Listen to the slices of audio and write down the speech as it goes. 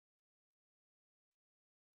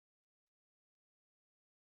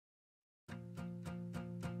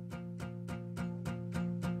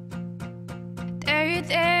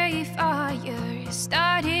There's a fire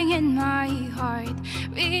starting in my heart,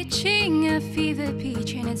 reaching a fever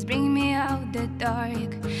pitch, and it's bringing me out the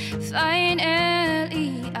dark.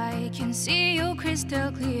 Finally, I can see you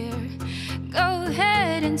crystal clear. Go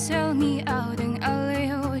ahead and sell me out, and I'll lay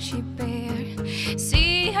your ship bare.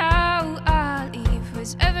 See how I live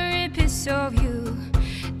with every piece of you.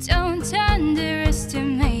 Don't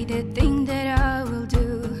underestimate the thing that I will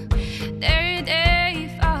do. There's a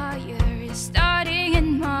fire starting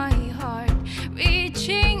in my heart,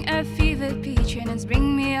 reaching a fever pitch, and it's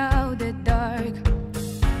bringing me out the dark.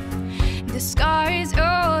 The scars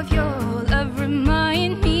of your love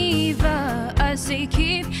remind me that as they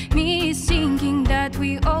keep me thinking that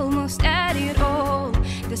we almost had it all.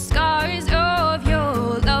 The scars of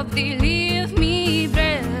your love, they leave me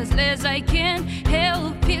breathless. I can't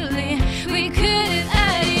help feeling we could have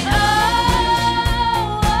had it all.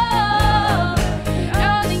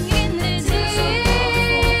 Rolling in the deep,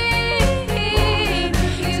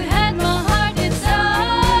 you had my heart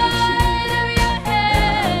inside of your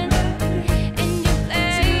hand, and you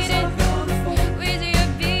played it with your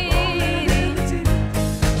beating.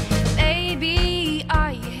 Baby,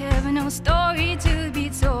 I have no story to be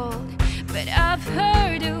told, but I've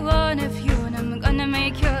heard one of you, and I'm gonna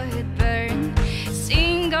make your head burn.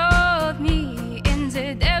 Sing of me in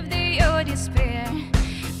the depth of your despair,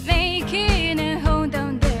 making a home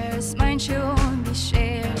down there, as mine should won't be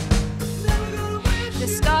shared. The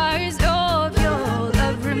scars of your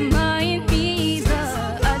love remind me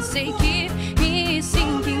that as they keep me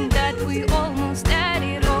thinking that we almost had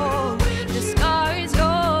it all. The scars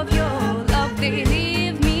of your love, they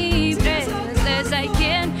leave me breathless. I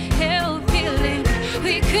can't help feeling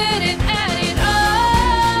we could have had it all.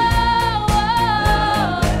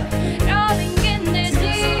 Rolling in the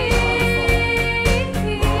deep,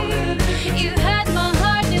 you had my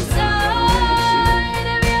heart inside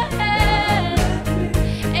of your hand,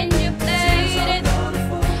 and you played it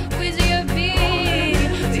with your beat.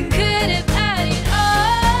 We could have had it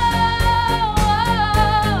all.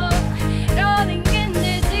 Rolling in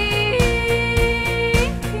the deep,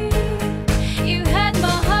 you had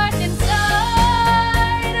my heart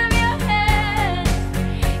inside of your hand,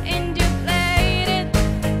 and you played it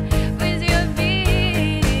with your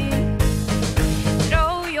beat.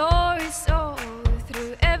 Throw your soul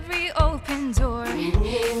through every open door.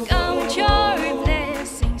 Count your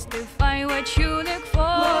blessings to find what you look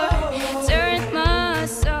for. Turn my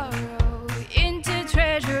sorrow into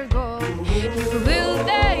treasure gold. You will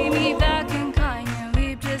pay me back in kind and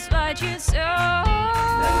reap just what you sow.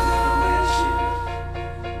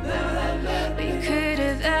 We could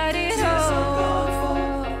have had it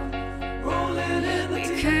all. We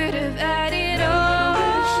could have had it all.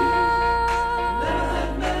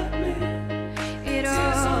 It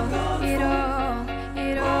all,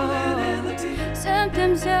 it all.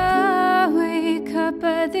 Sometimes I wake up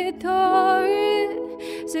at the door.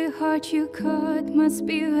 The heart you cut must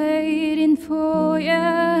be waiting for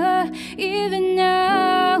ya. Even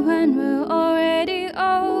now when we're already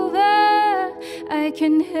over, I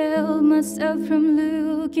can't help myself from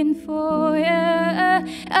looking for ya.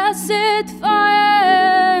 I set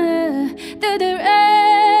fire to the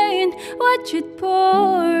rain, watch it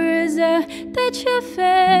pour as I touch your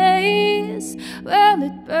face. Well,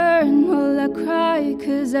 it burned while I cry,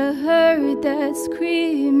 'cause I heard that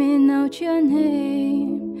screaming out your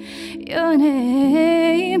name, your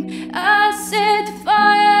name. I set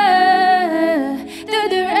fire to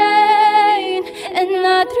the rain, and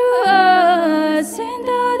I threw us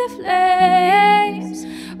into the flames.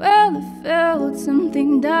 Well, I felt something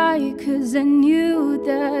die, 'cause I knew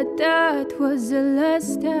that that was the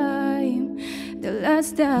last time, the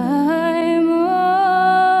last time.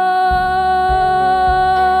 Oh.